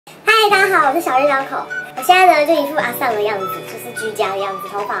大家好，我是小日刀口。我现在呢就一副阿桑的样子，就是居家的样子，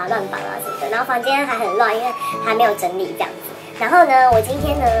头发乱绑啊什么的，然后房间还很乱，因为还没有整理这样子。然后呢，我今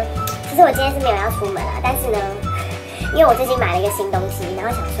天呢，其实我今天是没有要出门啊，但是呢，因为我最近买了一个新东西，然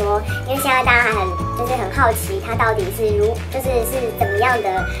后想说，因为现在大家还很好奇它到底是是怎么样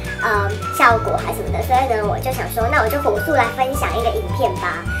的效果还是什么的，所以呢，我就想说，那我就火速来分享一个影片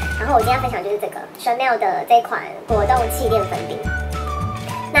吧。然后我今天分享就是这个 Chanel 的这款果冻气垫粉饼。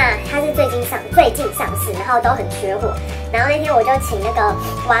那它是最近上市，然后都很缺货。然后那天我就请那个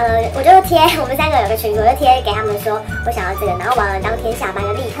完了，我就贴我们3个有个群组，我就贴给他们说我想要这个。然后完了当天下班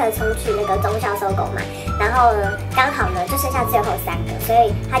就立刻冲去那个中销搜狗买。然后呢，刚好呢就剩下最后3个，所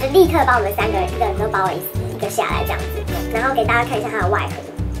以他就立刻把我们3个人一个人都包了一个下来这样子。然后给大家看一下它的外盒，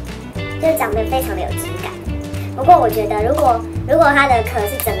就是长得非常的有质感。不过我觉得如果它的壳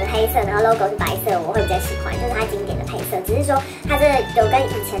是整个黑色，然后 logo 是白色，我会比较喜欢，就是它经典的配色。只是说它这有跟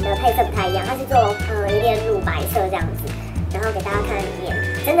以前的配色不太一样，它是做有点乳白色这样子。然后给大家看里面，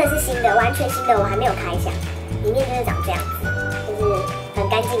真的是新的，完全新的，我还没有开箱。里面就是长这样子，就是很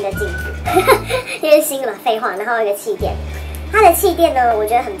干净的镜子，因为新的嘛，废话。然后一个气垫，它的气垫呢，我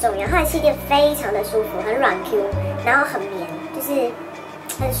觉得很重要，它的气垫非常的舒服，很软 Q， 然后很绵，就是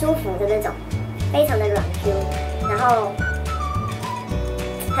很舒服的那种。非常的软 Q， 然后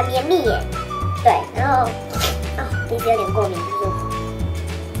很绵密耶，对，然后鼻子有点过敏不舒服，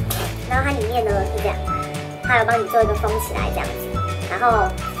然后它里面呢是这样，它有帮你做一个封起来这样子，然后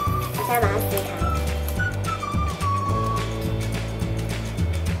我现在把它撕开，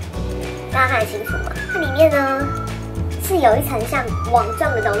大家看得清楚吗？它里面呢是有一层像网状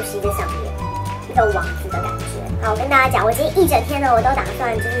的东西在上面，一个网子的感觉。好，我跟大家讲，我今天一整天呢，我都打算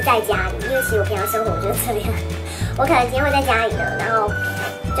就是在家里，因为其实我平常生活就是这样。我可能今天会在家里呢，然后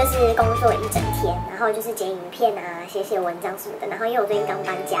就是工作一整天，然后就是剪影片啊、写文章什么的。然后因为我最近刚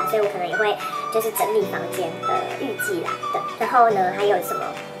搬家，所以我可能也会就是整理房间的预计啦。对，然后呢还有什么，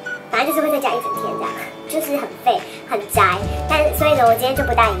反正就是会在家一整天这样，就是很废很宅。但所以呢，我今天就不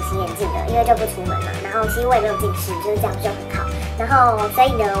戴隐形眼镜了，因为就不出门嘛。然后其实我也没有近视，就是这样就很好。然后，所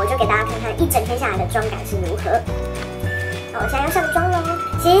以呢，我就给大家看看一整天下来的妆感是如何。好，我现在要上妆喽。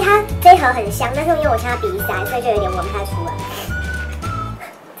其实它这一盒很香，但是因为我现在鼻塞，所以就有点闻不太出来，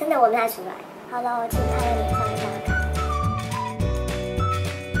真的闻不太出来。好了，我请拍在脸上给大家看。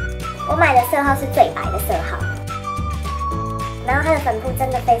我买的色号是最白的色号，然后它的粉扑真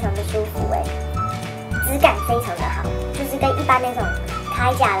的非常的舒服质感非常的好，就是跟一般那种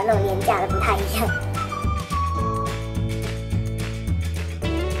开价的那种廉价的不太一样。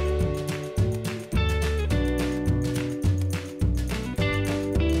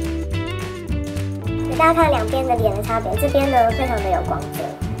给大家看两边的脸的差别，这边呢非常的有光泽，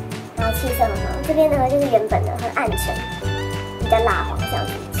然后气色很好，这边呢就是原本的很暗沉，比较蜡黄这样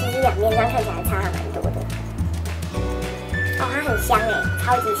子。其实两边这样看起来差还蛮多的。哦，它很香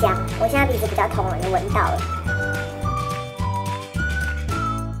超级香！我现在鼻子比较痛了，也闻到了。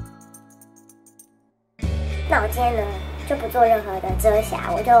那我今天呢就不做任何的遮瑕，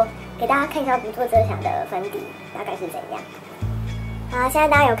我就给大家看一下不做遮瑕的粉底大概是怎样。好，现在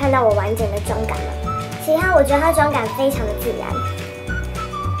大家有看到我完整的妆感吗？其实我觉得它妆感非常的自然，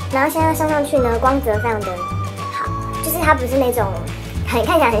然后现在上去呢，光泽非常的好，就是它不是那种看起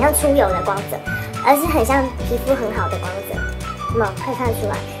来很像出油的光泽，而是很像皮肤很好的光泽，有没有可以看得出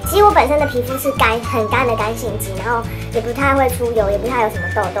来？其实我本身的皮肤是很干的干性肌，然后也不太会出油，也不太有什么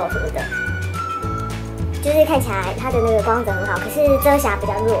痘痘什么的，就是看起来它的那个光泽很好，可是遮瑕比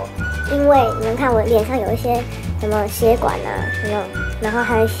较弱，因为你们看我脸上有一些什么血管啊，有没有？然后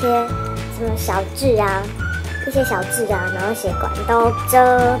还有一些什么小痣啊，然后血管都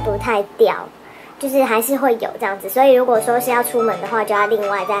遮不太掉，就是还是会有这样子。所以如果说是要出门的话，就要另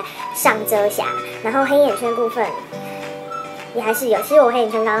外再上遮瑕。然后黑眼圈部分也还是有，其实我黑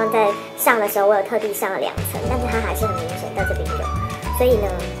眼圈刚刚在上的时候，我有特地上了2层，但是它还是很明显到这边有，所以呢，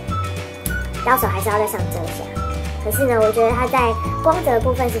到时候还是要再上遮瑕。可是呢，我觉得它在光泽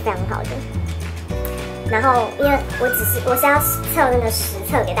部分是非常好的。然后因为我是要测那个实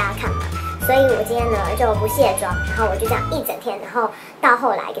测给大家看嘛，所以我今天呢就不卸妆，然后我就这样一整天，然后到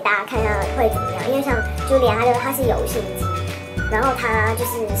后来给大家看一下会怎么样。因为像Julia她是油性肌，然后她就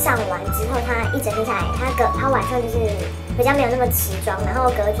是上完之后，她一整天下来，她晚上就是比较没有那么持妆，然后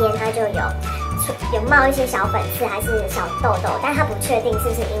隔天她就有冒一些小粉刺还是小痘痘，但她不确定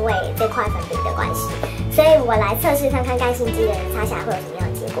是不是因为这块粉饼的关系，所以我来测试看看干性肌的人擦起来会有什么样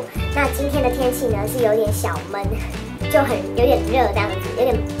的结果。那今天的天气呢是有点小闷，就有点热这样子，有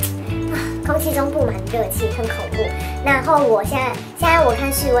点空空气中布满热气，很恐怖。然后我现在我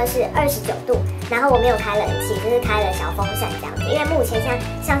看室温是29度，然后我没有开冷气，就是开了小风扇这样子。因为目前现在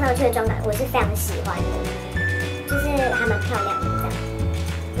上去的妆感我是非常喜欢的，就是还蛮漂亮的这样。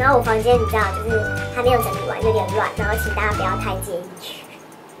然后我房间你知道就是还没有整理完，有点乱，然后请大家不要太介意。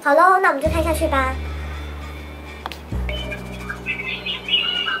好咯，那我们就看下去吧。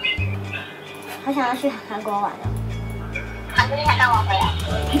好想要去韩国玩哦！韩国才刚玩回来。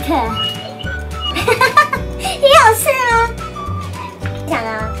对，挺好吃啊！想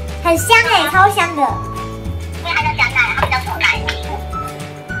啊，很香哎，超香的。因为它叫香奶，它比较稠奶。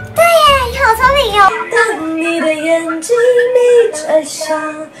对耶，你好聪明哦。当你的眼睛眯着笑，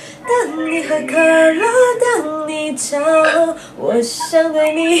当你喝可乐，当你骄傲，我想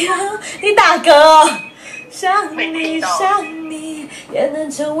对你好。你打嗝哦。想你也能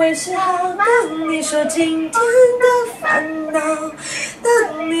成为嗜好。当你说今天的烦恼，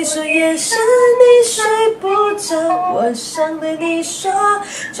当你说夜深你睡不着，我想对你说，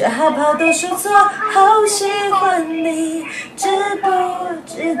却害怕都说错。好喜欢你，知不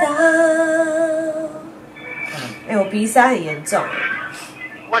知道？哎，我鼻塞很严重。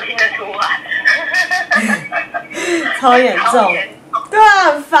我听得出来。超严重。对啊，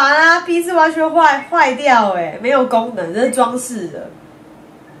很烦啊，鼻子完全坏掉哎，没有功能，这是装饰的。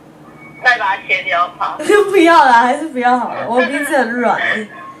再把它切掉吧。不要啦，还是不要好了。我鼻子很软，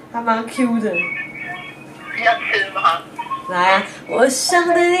还蛮 Q 的。要吃吗？来啊！我想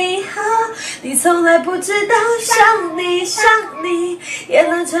对你好，你从来不知道，想你也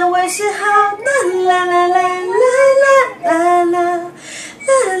能成为嗜好。啦啦啦啦啦啦啦啦。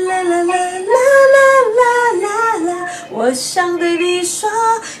啦啦啦啦啦啦啦啦！我想对你说，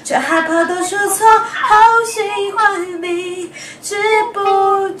却害怕都说错。好喜欢你，知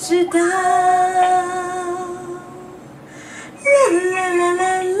不知道？啦啦啦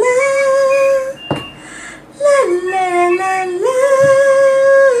啦啦，啦啦啦啦。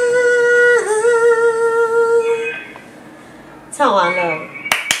唱完了，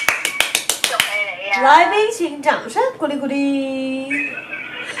来宾请掌声鼓励鼓励。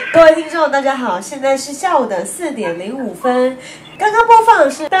各位听众，大家好，现在是下午的4点05分。刚刚播放的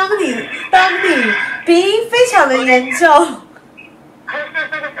是当你鼻音非常的严重。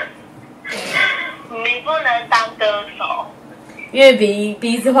你不能当歌手，因为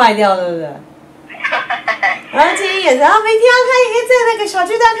鼻子坏掉，对不对？然后今天演唱，然后明天要在那个小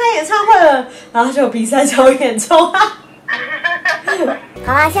巨蛋开演唱会了，然后就鼻塞超严重啊。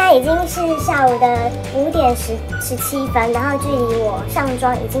好啦，现在已经是下午的5点17分，然后距离我上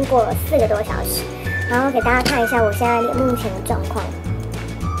妆已经过了4个多小时，然后给大家看一下我现在脸目前的状况。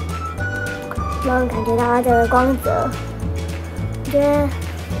有没有感觉到它这个光泽？我觉得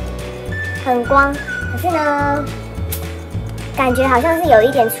很光，可是呢，感觉好像是有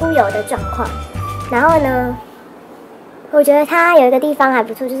一点出油的状况。然后呢，我觉得它有一个地方还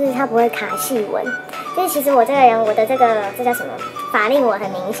不错，就是它不会卡细纹。就是其实我这个人，我的这叫什么法令纹很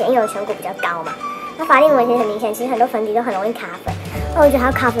明显，因为我颧骨比较高嘛。那法令纹其实很明显，其实很多粉底都很容易卡粉。那我觉得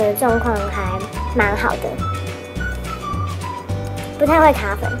它卡粉的状况还蛮好的，不太会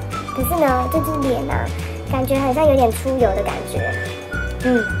卡粉。可是呢，这只脸啊，感觉好像有点出油的感觉。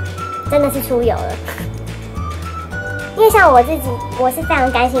真的是出油了。因为像我自己，我是非常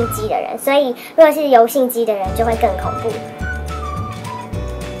干性肌的人，所以如果是油性肌的人就会更恐怖。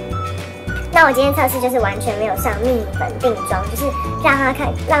那我今天测试就是完全没有上蜜粉定妆，就是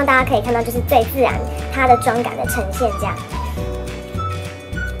让大家可以看到就是最自然它的妆感的呈现这样。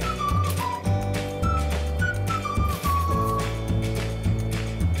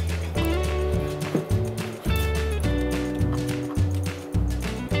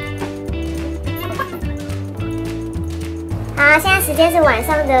好，现在时间是晚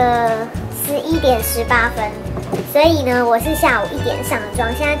上的11点18分。所以呢，我是下午1点上的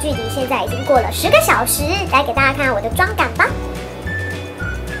妆，现在距离现在已经过了10个小时，来给大家看我的妆感吧。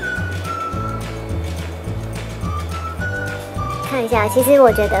看一下，其实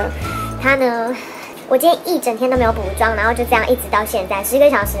我觉得它呢，我今天一整天都没有补妆，然后就这样一直到现在10个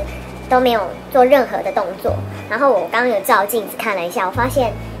小时都没有做任何的动作。然后我刚刚有照镜子看了一下，我发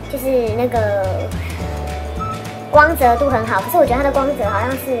现就是那个光泽度很好，可是我觉得它的光泽好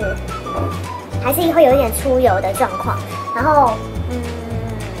像是还是会有一点出油的状况，然后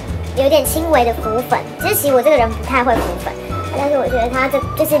有点轻微的浮粉。其实我这个人不太会浮粉，但是我觉得它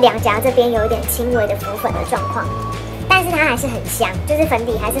就是两颊这边有一点轻微的浮粉的状况，但是它还是很香，就是粉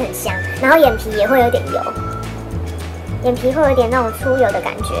底还是很香，然后眼皮也会有点油，眼皮会有点那种出油的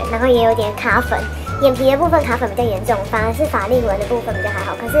感觉，然后也有点卡粉。眼皮的部分卡粉比较严重，反而是法令纹的部分比较还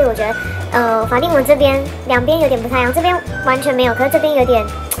好。可是我觉得，法令纹这边两边有点不太一样，这边完全没有，可是这边有点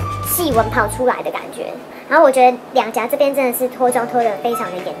细纹跑出来的感觉。然后我觉得两颊这边真的是脱妆脱得非常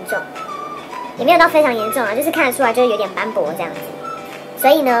的严重，也没有到非常严重啊，就是看得出来就是有点斑驳这样子。所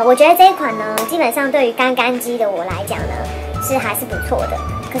以呢，我觉得这一款呢，基本上对于干干肌的我来讲呢，是还是不错的。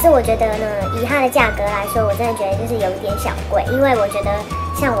可是我觉得呢，以它的价格来说，我真的觉得就是有一点小贵，因为我觉得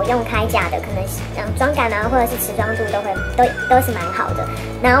像我用开价的，可能妆感啊，或者是持妆度都是蛮好的。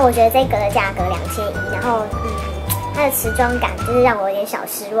然后我觉得这个的价格2100，然后它的持妆感就是让我有点小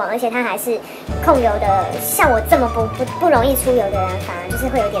失望，而且它还是控油的，像我这么不容易出油的人，反而就是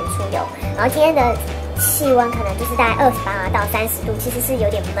会有点出油。然后今天的气温可能就是大概28到30度，其实是有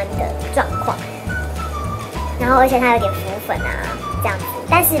点闷的状况。然后而且它有点浮粉啊这样子，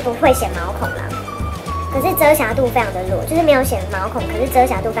但是不会显毛孔啦。可是遮瑕度非常的弱，就是没有显毛孔，可是遮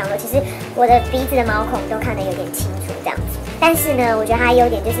瑕度非常弱。其实我的鼻子的毛孔都看得有点清楚这样子。但是呢，我觉得它优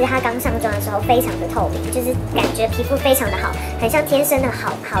点就是它刚上妆的时候非常的透明，就是感觉皮肤非常的好，很像天生的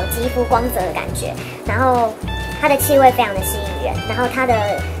好肌肤光泽的感觉。然后它的气味非常的吸引人，然后它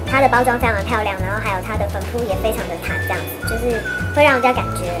的包装非常的漂亮，然后还有它的粉扑也非常的弹，这样子就是会让人家感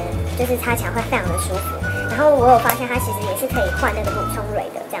觉就是擦起来会非常的舒服。然后我有发现它其实也是可以换那个补充蕊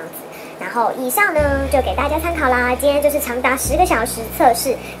的这样子。然后以上呢就给大家参考啦，今天就是长达10个小时测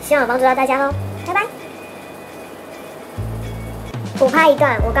试，希望有帮助到大家咯，拜拜。补拍一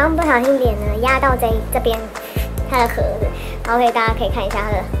段，我刚刚不小心脸呢压到这边它的盒子，然后大家可以看一下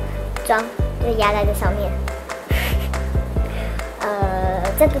它的妆，就压在这上面。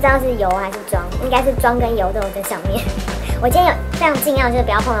这不知道是油还是妆，应该是妆跟油都有在上面。我今天有非常尽量就是不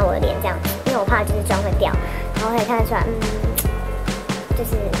要碰到我的脸这样，因为我怕就是妆会掉，然后可以看得出来，就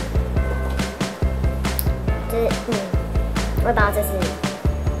是我也不知道这是，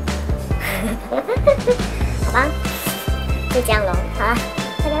好吧，就这样咯，好啦，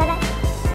大家拜拜。